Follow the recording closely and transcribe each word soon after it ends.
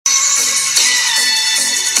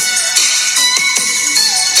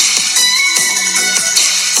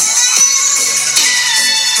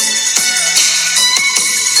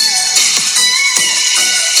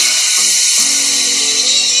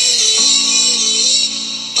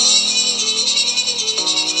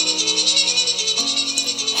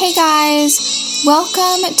guys,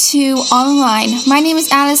 welcome to Online. My name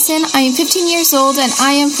is Addison. I am 15 years old and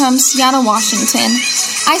I am from Seattle, Washington.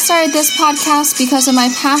 I started this podcast because of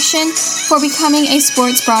my passion for becoming a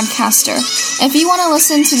sports broadcaster. If you want to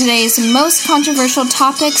listen to today's most controversial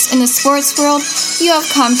topics in the sports world, you have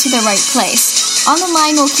come to the right place. On the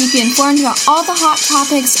Line will keep you informed about all the hot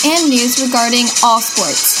topics and news regarding all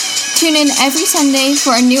sports. Tune in every Sunday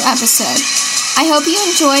for a new episode. I hope you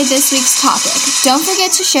enjoyed this week's topic. Don't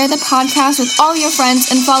forget to share the podcast with all your friends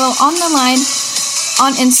and follow On the Line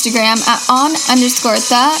on Instagram at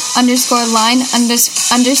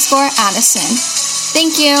on_the_line_Addison.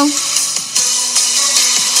 Thank you.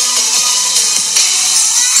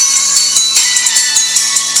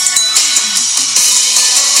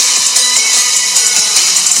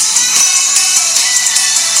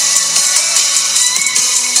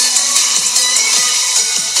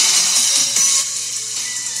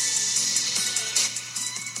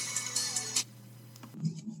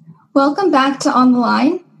 Welcome back to On the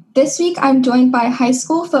Line. This week I'm joined by high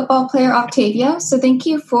school football player Octavio, so thank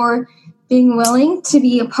you for being willing to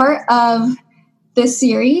be a part of this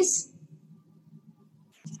series.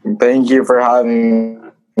 Thank you for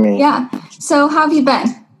having me. Yeah, so how have you been?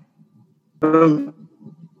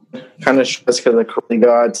 Kind of stressed because I couldn't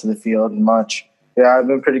go out to the field much. Yeah, I've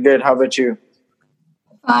been pretty good. How about you?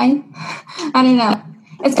 Fine. I don't know.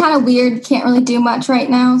 It's kind of weird. Can't really do much right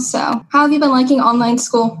now, so how have you been liking online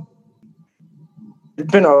school? It's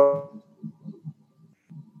been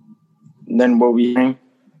than what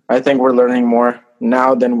I think we're learning more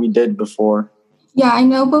now than we did before. Yeah, I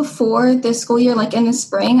know before the school year, like in the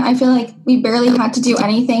spring, I feel like we barely had to do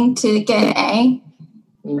anything to get an A.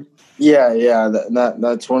 Yeah,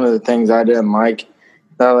 that's one of the things I didn't like.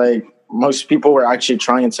 That like most people were actually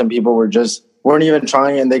trying, some people weren't even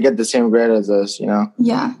trying, and they get the same grade as us, you know?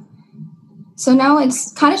 Yeah. So now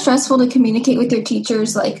it's kind of stressful to communicate with your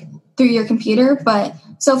teachers, like, through your computer, but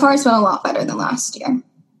so far it's been a lot better than last year.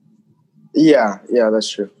 Yeah, that's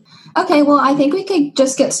true. Okay, well, I think we could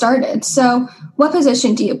just get started. So what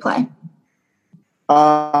position do you play?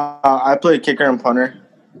 I play kicker and punter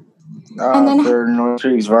for North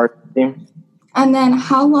Creek's varsity team. And then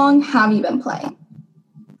how long have you been playing?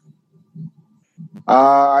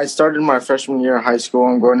 I started my freshman year of high school.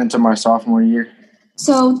 I'm going into my sophomore year.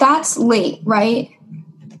 So that's late, right?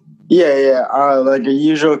 Yeah. Like a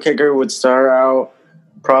usual kicker would start out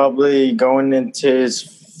probably going into his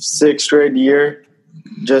 6th grade year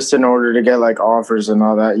just in order to get like offers and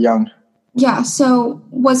all that young. Yeah. So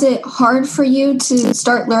was it hard for you to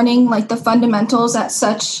start learning like the fundamentals at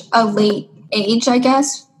such a late age, I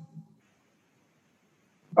guess?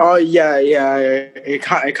 Oh, yeah. It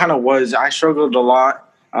kind of was. I struggled a lot.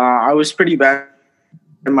 I was pretty bad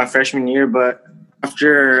in my freshman year, but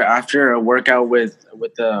after a workout with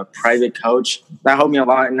a private coach, that helped me a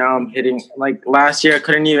lot. And now I'm hitting, like last year, I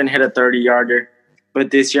couldn't even hit a 30-yarder.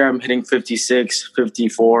 But this year I'm hitting 56,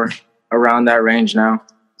 54, around that range now.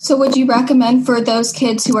 So would you recommend for those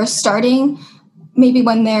kids who are starting, maybe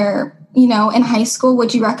when they're, in high school,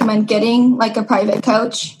 would you recommend getting like a private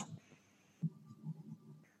coach?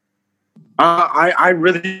 I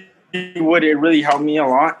really would. It really helped me a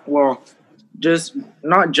lot. Well,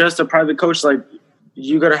 not just a private coach, like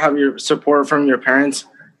you got to have your support from your parents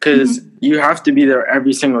because you have to be there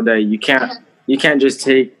every single day. You can't just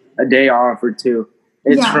take a day off or two.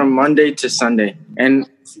 It's from Monday to Sunday. And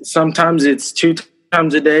sometimes it's 2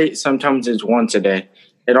 times a day. Sometimes it's once a day.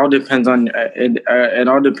 It all depends on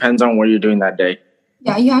what you're doing that day.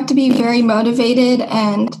 Yeah, you have to be very motivated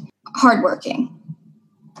and hardworking.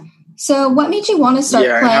 So what made you want to start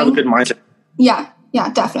playing? Yeah, have a good mindset. Yeah,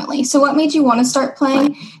 definitely. So what made you want to start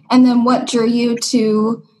playing? And then what drew you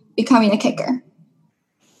to becoming a kicker?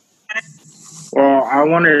 Well, I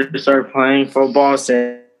wanted to start playing football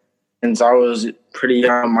since I was pretty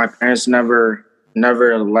young. My parents never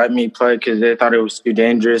let me play because they thought it was too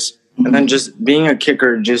dangerous. Mm-hmm. And then just being a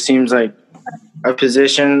kicker just seems like a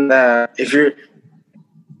position that if you're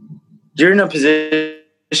in a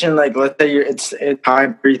position like, let's say it's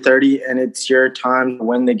time 3:30 and it's your time to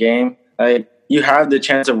win the game, like you have the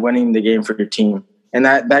chance of winning the game for your team. And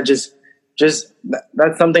that's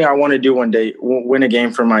something I want to do one day, win a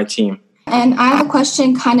game for my team. And I have a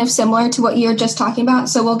question kind of similar to what you're just talking about,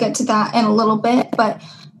 so we'll get to that in a little bit. But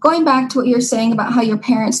going back to what you're saying about how your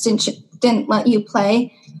parents didn't let you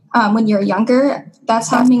play when you were younger, that's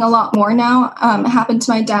happening a lot more now. It happened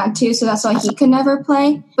to my dad too, so that's why he could never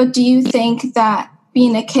play. But do you think that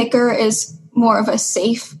being a kicker is more of a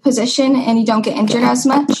safe position and you don't get injured as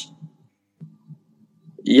much?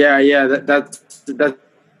 Yeah, that's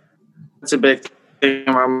a big thing.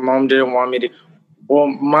 My mom didn't want me to Well,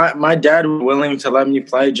 my dad was willing to let me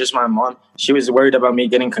play. Just my mom, she was worried about me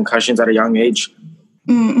getting concussions at a young age.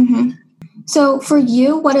 Mm-hmm. So for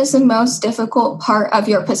you, what is the most difficult part of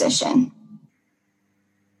your position?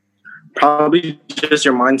 Probably just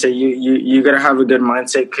your mindset. You gotta have a good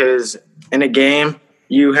mindset, because in a game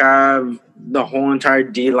you have the whole entire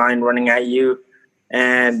D line running at you,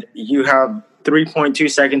 and you have 3.2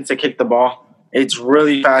 seconds to kick the ball. It's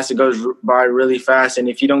really fast. It goes by really fast, and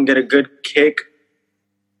if you don't get a good kick,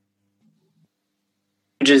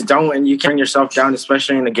 you just don't, and you can bring yourself down,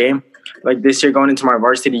 especially in the game. Like this year, going into my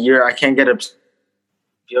varsity year, I can't get a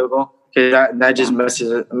field goal because that just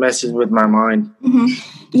messes with my mind. Mm-hmm.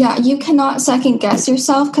 Yeah, you cannot second guess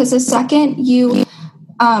yourself, because the second you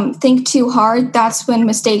think too hard, that's when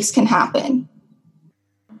mistakes can happen.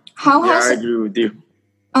 I agree with you.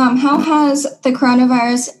 How has the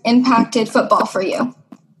coronavirus impacted football for you?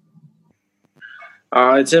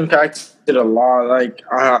 It's impacted a lot. Like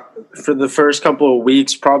for the first couple of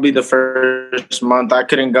weeks, probably the first month, I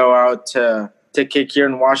couldn't go out to kick here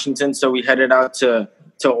in Washington, so we headed out to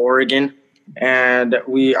Oregon, and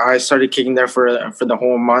I started kicking there for the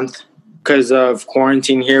whole month because of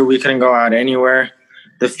quarantine here. We couldn't go out anywhere.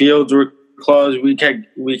 The fields were closed. We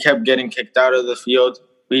kept getting kicked out of the field.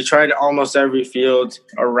 We tried almost every field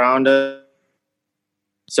around us,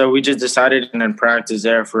 so we just decided and then practice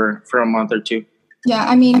there for a month or two. Yeah,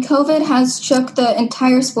 I mean, COVID has shook the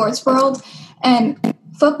entire sports world, and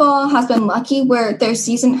football has been lucky where their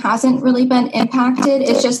season hasn't really been impacted.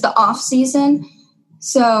 It's just the off season.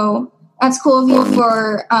 So that's cool of you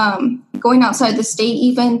for going outside the state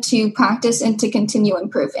even to practice and to continue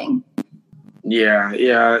improving. Yeah.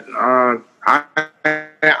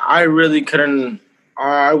 I really couldn't.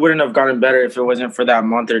 I wouldn't have gotten better if it wasn't for that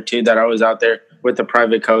month or two that I was out there with the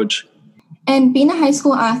private coach. And being a high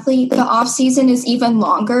school athlete, the off season is even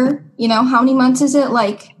longer. You know, how many months is it?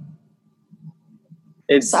 Like,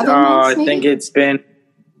 it's 7 months, maybe? I think it's been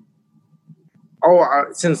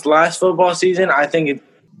since last football season. I think it's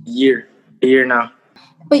a year now.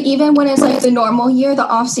 But even when it's like the normal year, the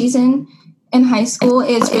off season in high school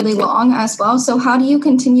is really long as well. So how do you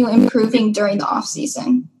continue improving during the off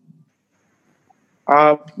season?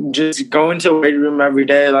 Just going to the weight room every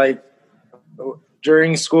day. Like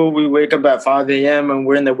during school, we wake up at 5 a.m. and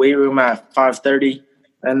we're in the weight room at 5:30.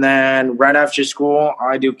 And then right after school,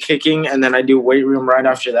 I do kicking, and then I do weight room right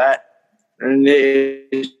after that. And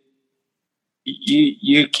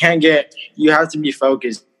you can't get. You have to be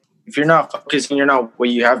focused. If you're not focused and you're not what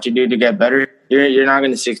you have to do to get better, you're not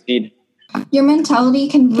going to succeed. Your mentality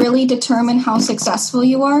can really determine how successful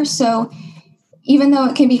you are. So even though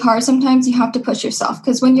it can be hard sometimes, you have to push yourself,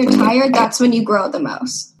 because when you're tired, that's when you grow the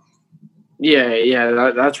most.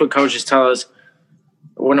 Yeah. That's what coaches tell us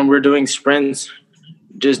when we're doing sprints.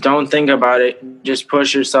 Just don't think about it. Just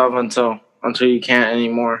push yourself until you can't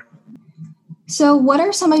anymore. So what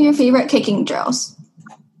are some of your favorite kicking drills?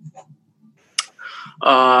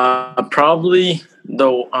 Probably it'd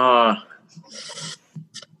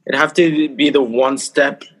have to be the one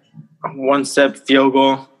step field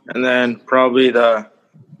goal, and then probably the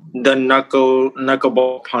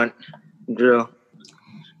knuckleball punt drill.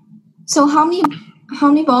 So how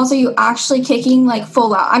many balls are you actually kicking, like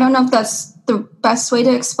full out? I don't know if that's the best way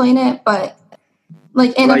to explain it, but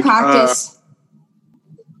like in a practice.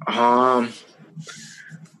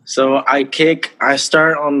 So I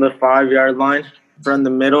start on the 5-yard line from the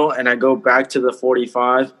middle, and I go back to the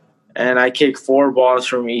 45, and I kick 4 balls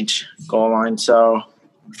from each goal line. So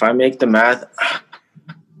if I make the math,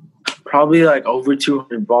 probably like over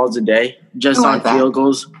 200 balls a day just on field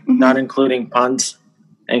goals, not including punts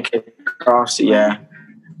and kickoffs. Yeah,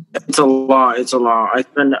 it's a lot. I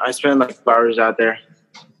spend like 5 hours out there.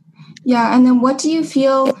 Yeah, and then what do you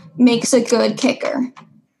feel makes a good kicker?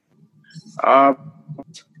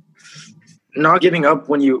 Not giving up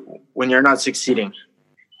when you're not succeeding.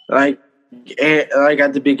 Like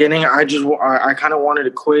at the beginning, I kind of wanted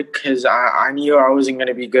to quit because I knew I wasn't going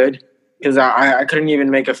to be good, because I couldn't even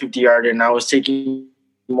make a 50-yarder, and I was taking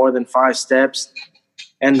more than 5 steps,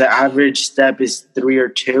 and the average step is 3 or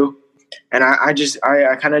 2, and I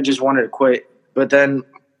kind of just wanted to quit. But then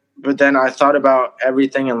I thought about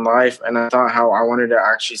everything in life, and I thought how I wanted to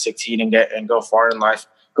actually succeed and go far in life,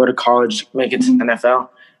 go to college, make it to the NFL,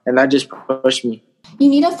 and that just pushed me. You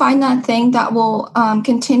need to find that thing that will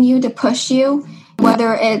continue to push you,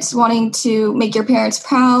 whether it's wanting to make your parents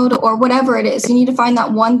proud or whatever it is. You need to find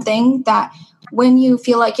that one thing that when you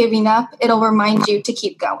feel like giving up, it'll remind you to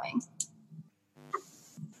keep going.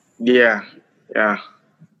 Yeah.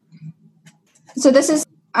 So this is,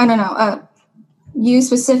 I don't know, you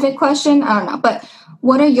specific question, I don't know, but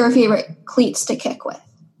what are your favorite cleats to kick with?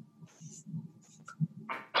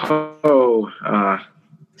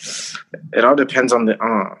 It all depends on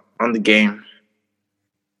the game.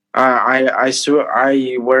 I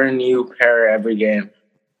wear a new pair every game.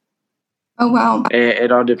 Oh wow!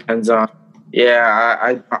 It all depends on.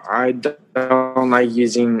 Yeah, I don't like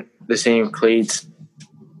using the same cleats.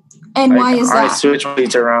 And why is that? I switch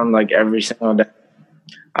cleats around like every single day.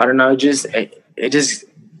 I don't know. You just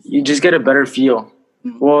get a better feel.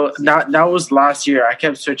 Well, that was last year. I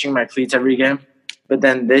kept switching my cleats every game, but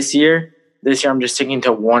then this year I'm just sticking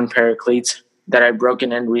to one pair of cleats that I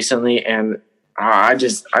broken in recently, and I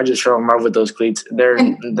just fell in love with those cleats. They're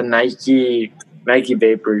the Nike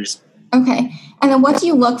Vapors. Okay, and then what do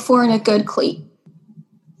you look for in a good cleat?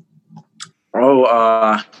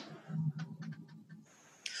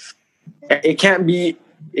 It can't be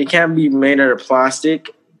made out of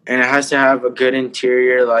plastic, and it has to have a good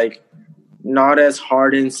interior, like not as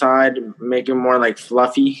hard inside, make it more like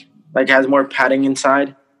fluffy, like it has more padding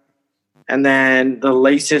inside. And then the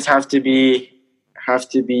laces have to be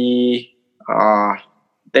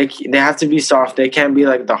they have to be soft. They can't be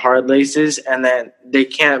like the hard laces, and then they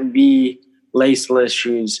can't be laceless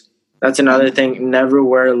shoes. That's another thing. Never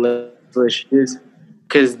wear laceless shoes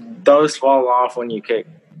because those fall off when you kick.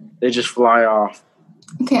 They just fly off.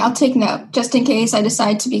 Okay, I'll take note just in case I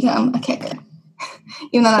decide to become a kicker,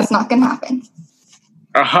 even though that's not going to happen.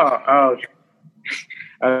 Oh,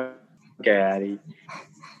 okay, Addie.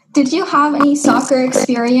 Did you have any soccer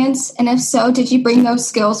experience? And if so, did you bring those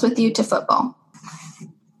skills with you to football?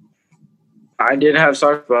 I did have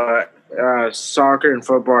soccer, but soccer and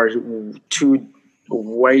football are two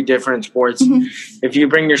way different sports. Mm-hmm. If you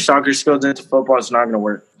bring your soccer skills into football, it's not going to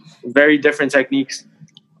work. Very different techniques.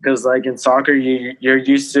 Because, like, in soccer, you're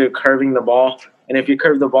used to curving the ball. And if you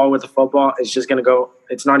curve the ball with a football, it's just going to go –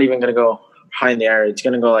 it's not even going to go high in the air. It's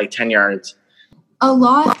going to go, like, 10 yards.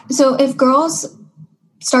 So if girls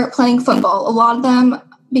start playing football, a lot of them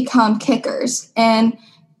become kickers. And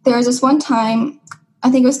there was this one time, I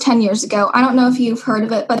think it was 10 years ago. I don't know if you've heard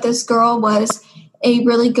of it, but this girl was a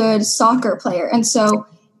really good soccer player. And so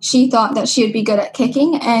she thought that she would be good at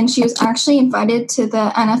kicking. And she was actually invited to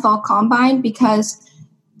the NFL Combine because –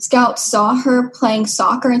 scouts saw her playing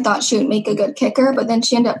soccer and thought she would make a good kicker, but then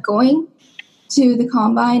she ended up going to the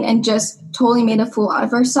combine and just totally made a fool out of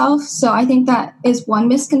herself. So I think that is one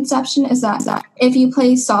misconception, is that if you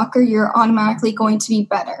play soccer, you're automatically going to be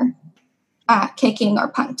better at kicking or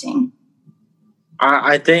punting.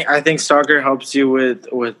 I think soccer helps you with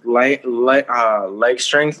leg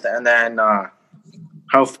strength, and then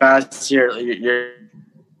how fast your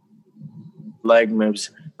leg moves.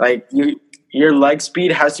 Like your leg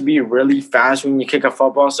speed has to be really fast when you kick a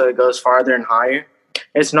football so it goes farther and higher.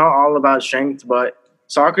 It's not all about strength, but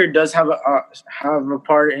soccer does have a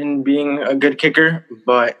part in being a good kicker,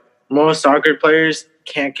 but most soccer players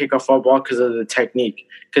can't kick a football because of the technique,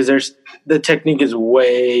 because the technique is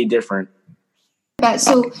way different. But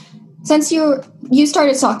so since you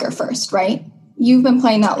started soccer first, right? You've been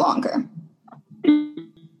playing that longer.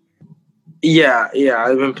 Yeah,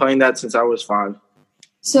 I've been playing that since I was 5.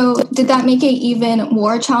 So did that make it even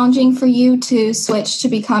more challenging for you to switch to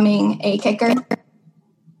becoming a kicker?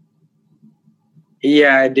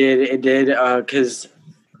 Yeah, it did. It did, because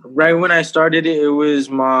right when I started it, it was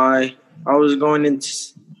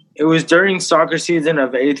during soccer season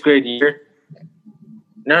of 8th grade year.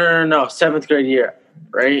 No, 7th grade year,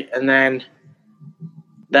 right? And then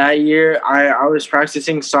that year, I was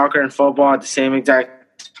practicing soccer and football at the same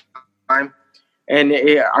exact time. And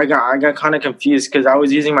I got kind of confused because I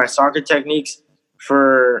was using my soccer techniques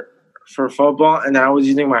for football, and then I was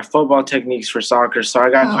using my football techniques for soccer. So I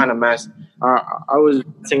got kind of messed. I was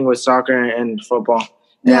messing with soccer and football,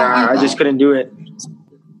 and I just couldn't do it.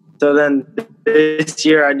 So then this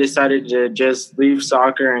year I decided to just leave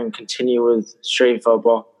soccer and continue with straight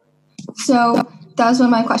football. So that was one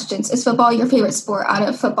of my questions. Is football your favorite sport out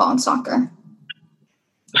of football and soccer?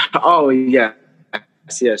 Oh, yeah.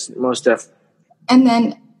 Yes, most definitely. And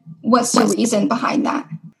then what's the reason behind that?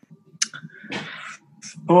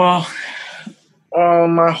 Well,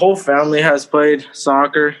 my whole family has played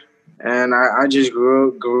soccer, and I just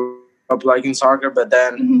grew up liking soccer. But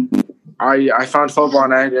then I found football,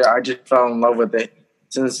 and I just fell in love with it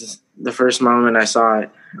since the first moment I saw it.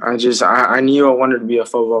 I knew I wanted to be a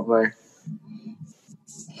football player.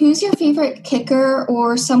 Who's your favorite kicker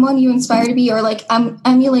or someone you inspire to be or like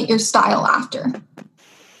emulate your style after?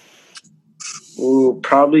 Ooh,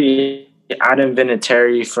 probably Adam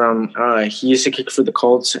Vinatieri from he used to kick for the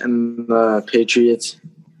Colts and the Patriots,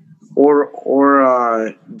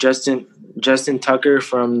 or Justin Justin Tucker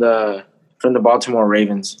from the Baltimore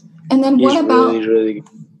Ravens. And then He's really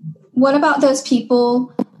what about those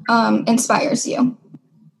people inspires you?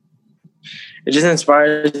 It just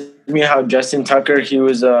inspires me how Justin Tucker, he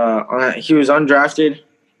was undrafted.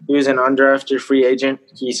 He was an undrafted free agent.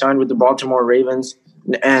 He signed with the Baltimore Ravens,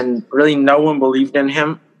 and really no one believed in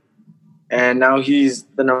him. And now he's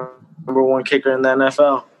the number one kicker in the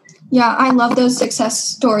NFL. Yeah, I love those success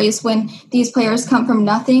stories when these players come from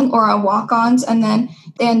nothing or are walk-ons, and then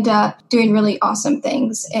they end up doing really awesome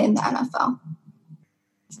things in the NFL.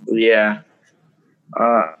 Yeah.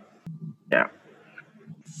 Yeah.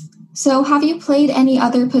 So have you played any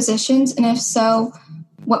other positions? And if so,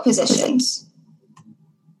 what positions?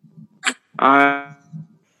 I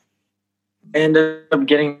ended up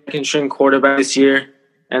getting second string quarterback this year.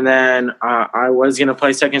 And then I was going to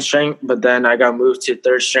play second string, but then I got moved to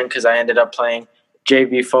third string because I ended up playing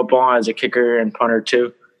JV football as a kicker and punter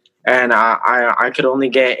too. And I could only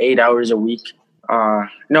get 8 hours a week.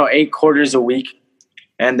 8 quarters a week.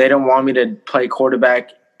 And they don't want me to play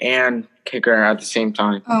quarterback and kicker at the same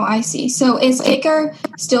time. Oh, I see. So is kicker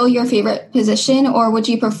still your favorite position, or would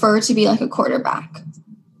you prefer to be like a quarterback?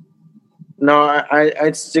 No,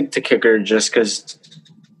 I'd stick to kicker just because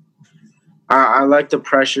I like the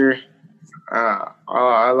pressure.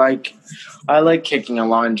 I like kicking a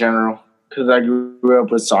lot in general because I grew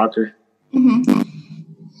up with soccer. Mm-hmm.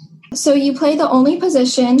 So you play the only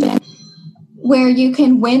position where you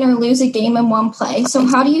can win or lose a game in one play. So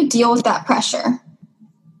how do you deal with that pressure?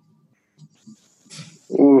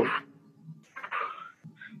 Ooh.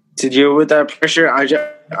 To deal with that pressure, I just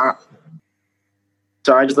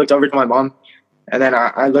looked over to my mom, and then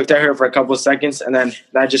I looked at her for a couple of seconds, and then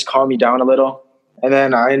that just calmed me down a little. And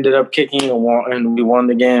then I ended up kicking and we won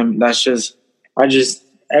the game.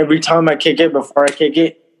 Every time I kick it, before I kick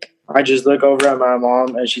it, I just look over at my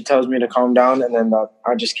mom, and she tells me to calm down, and then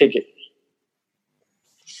I just kick it.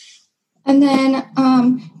 And then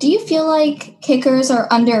do you feel like kickers are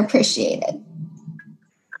underappreciated?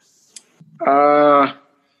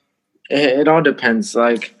 It all depends.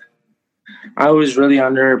 Like, I was really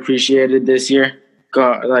underappreciated this year,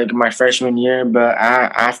 like my freshman year. But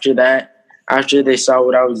after they saw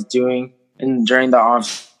what I was doing and during the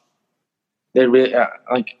off, they really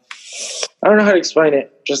I don't know how to explain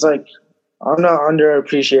it. Just like I'm not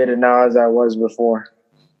underappreciated now as I was before.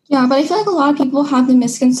 Yeah, but I feel like a lot of people have the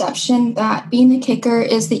misconception that being the kicker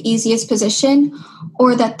is the easiest position,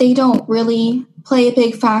 or that they don't really play a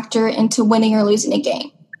big factor into winning or losing a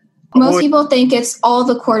game. Most people think it's all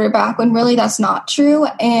the quarterback, when really that's not true,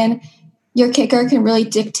 and your kicker can really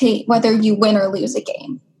dictate whether you win or lose a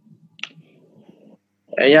game.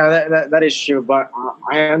 Yeah, that is true, but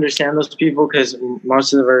I understand those people because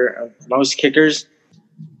most kickers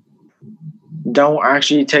don't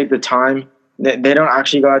actually take the time. They don't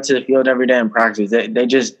actually go out to the field every day and practice. They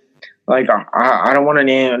just, like, I don't want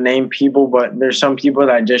to name people, but there's some people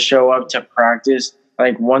that just show up to practice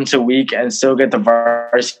like once a week and still get the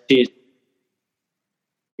varsity.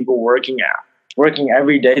 People working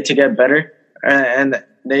every day to get better, and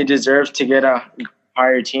they deserve to get a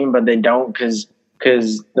higher team, but they don't because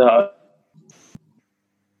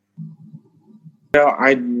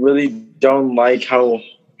I really don't like how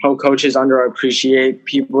coaches underappreciate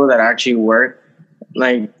people that actually work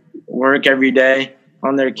every day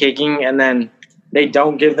on their kicking, and then they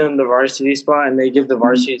don't give them the varsity spot, and they give the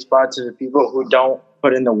varsity spot to the people who don't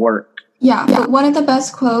put in the work. Yeah, but one of the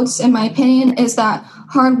best quotes, in my opinion, is that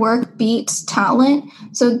hard work beats talent.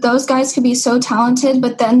 So those guys could be so talented,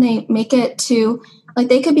 but then they make it to, like,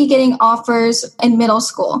 they could be getting offers in middle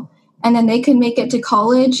school, and then they could make it to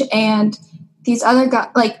college, and these other guys,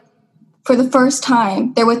 like, for the first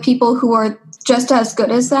time, they're with people who are just as good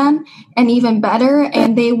as them and even better,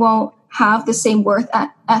 and they won't have the same worth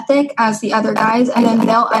ethic as the other guys, and then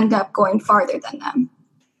they'll end up going farther than them.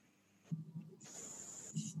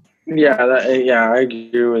 Yeah, I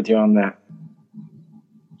agree with you on that.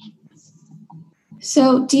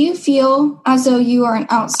 So do you feel as though you are an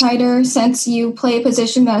outsider since you play a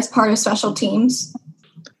position that is part of special teams?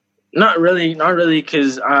 Not really,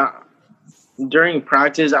 because during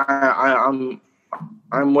practice, I'm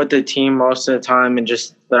with the team most of the time and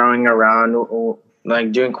just throwing around,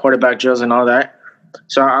 like doing quarterback drills and all that.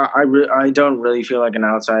 So I don't really feel like an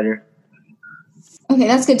outsider. Okay,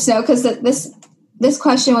 that's good to know, because this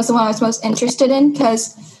question was the one I was most interested in,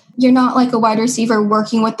 because you're not like a wide receiver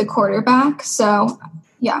working with the quarterback. So,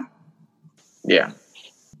 yeah. Yeah.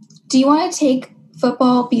 Do you want to take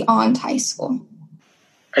football beyond high school?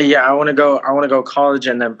 Yeah, I want to go college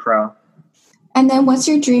and then pro. And then what's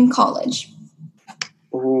your dream college?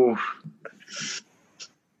 Ooh.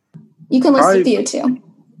 You can list a few too.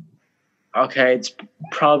 Okay, it's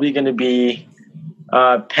probably going to be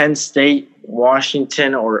Penn State,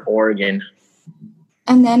 Washington, or Oregon.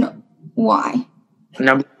 And then why?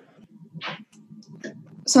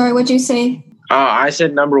 Sorry, what'd you say? I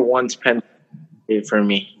said number one's Penn State for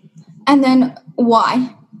me. And then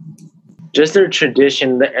why? Just their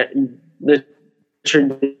tradition, the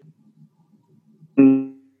tradition,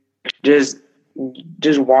 just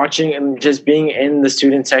watching and just being in the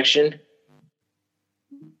student section.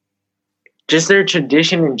 Just their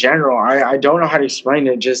tradition in general. I don't know how to explain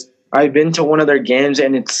it. Just I've been to one of their games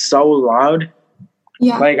and it's so loud.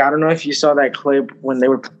 Yeah. Like, I don't know if you saw that clip when they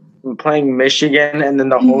were playing Michigan and then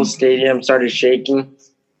the whole stadium started shaking.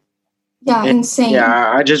 Yeah, insane.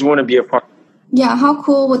 Yeah, I just want to be a part. Yeah, how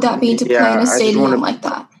cool would that be to play in a stadium like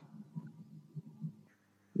that?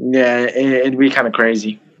 Yeah, it'd be kind of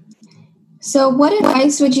crazy. So what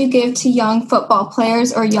advice would you give to young football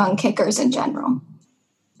players or young kickers in general?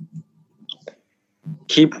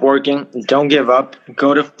 Keep working. Don't give up.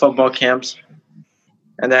 Go to football camps.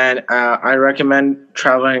 And then I recommend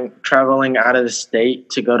traveling out of the state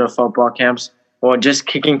to go to football camps. Or just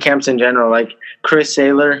kicking camps in general. Like Chris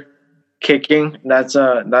Saylor kicking, that's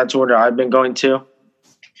what I've been going to.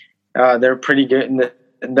 They're pretty good.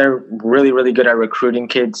 And they're really, really good at recruiting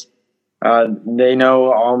kids. They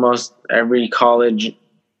know almost every college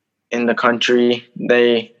in the country.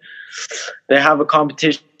 They have a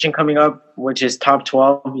competition coming up, which is top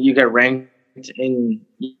 12. You get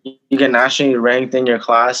nationally ranked in your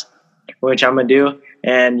class, which I'm gonna do,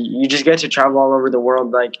 and you just get to travel all over the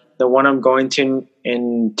world. Like the one I'm going to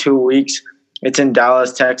in 2 weeks, it's in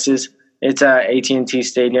Dallas, Texas. It's at AT&T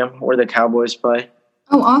Stadium where the Cowboys play.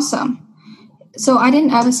 Oh, awesome. So I did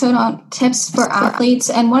an episode on tips for athletes,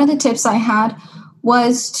 and one of the tips I had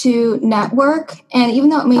was to network. And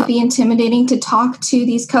even though it may be intimidating to talk to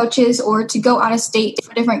these coaches or to go out of state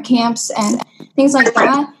for different camps and things like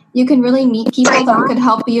that, you can really meet people that could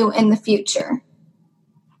help you in the future.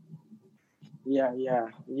 Yeah.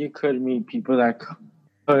 You could meet people that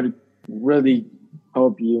could really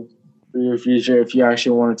help you for your future if you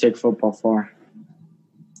actually want to take football far.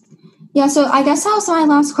 Yeah, so I guess that was my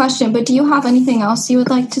last question, but do you have anything else you would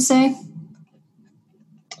like to say?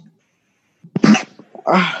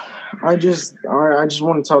 I just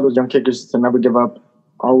want to tell those young kickers to never give up.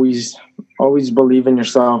 Always believe in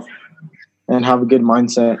yourself and have a good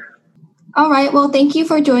mindset. All right. Well, thank you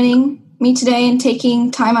for joining me today and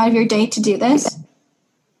taking time out of your day to do this.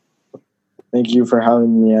 Thank you for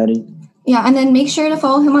having me, Eddie. Yeah, and then make sure to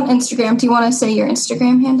follow him on Instagram. Do you want to say your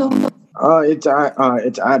Instagram handle? It's at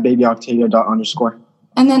babyoctavio._.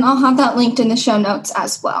 And then I'll have that linked in the show notes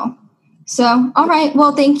as well. So, all right.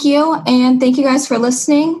 Well, thank you. And thank you guys for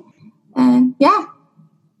listening. And yeah.